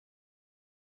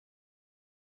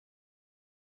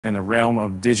In the realm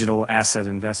of digital asset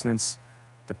investments,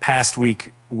 the past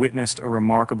week witnessed a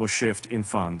remarkable shift in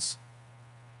funds.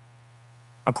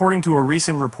 According to a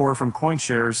recent report from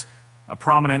CoinShares, a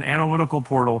prominent analytical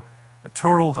portal, a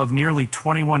total of nearly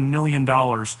 $21 million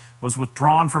was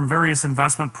withdrawn from various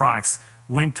investment products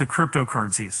linked to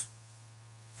cryptocurrencies.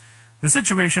 The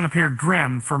situation appeared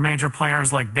grim for major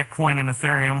players like Bitcoin and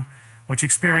Ethereum, which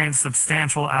experienced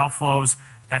substantial outflows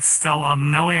at still $1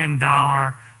 million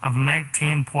of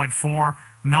 $19.4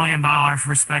 million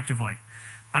respectively.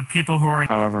 But people who are...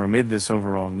 However, amid this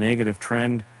overall negative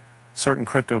trend, certain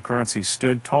cryptocurrencies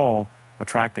stood tall,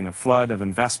 attracting a flood of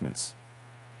investments.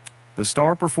 The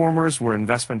star performers were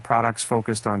investment products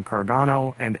focused on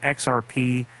Cardano and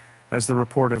XRP, as the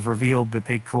report have revealed that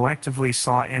they collectively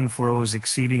saw inflows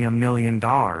exceeding $1 million.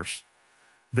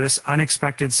 This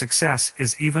unexpected success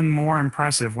is even more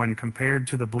impressive when compared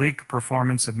to the bleak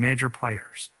performance of major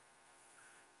players.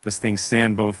 As things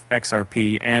stand, both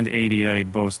XRP and ADA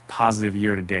boast positive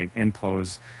year-to-date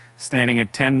inflows, standing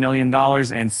at $10 million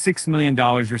and $6 million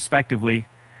respectively.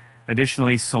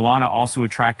 Additionally, Solana also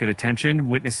attracted attention,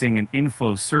 witnessing an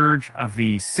inflow surge of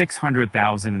the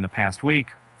 600,000 in the past week.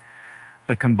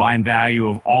 The combined value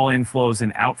of all inflows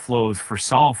and outflows for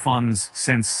Sol funds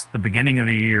since the beginning of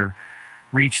the year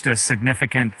reached a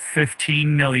significant $15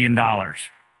 million.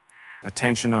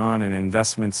 Attention on and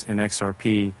investments in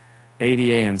XRP,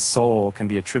 ADA, and Sol can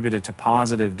be attributed to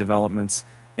positive developments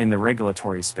in the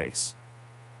regulatory space.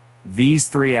 These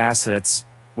three assets,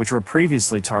 which were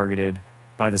previously targeted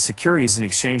by the Securities and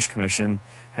Exchange Commission,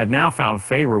 had now found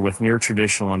favor with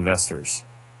near-traditional investors.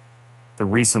 The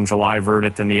recent July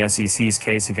verdict in the SEC's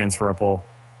case against Ripple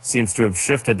seems to have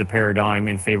shifted the paradigm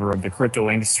in favor of the crypto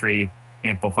industry,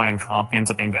 amplifying confidence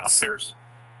of investors.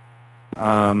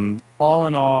 All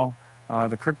in all,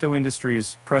 the crypto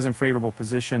industry's present favorable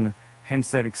position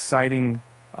hints at exciting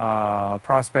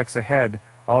prospects ahead,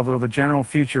 although the general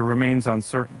future remains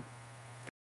uncertain.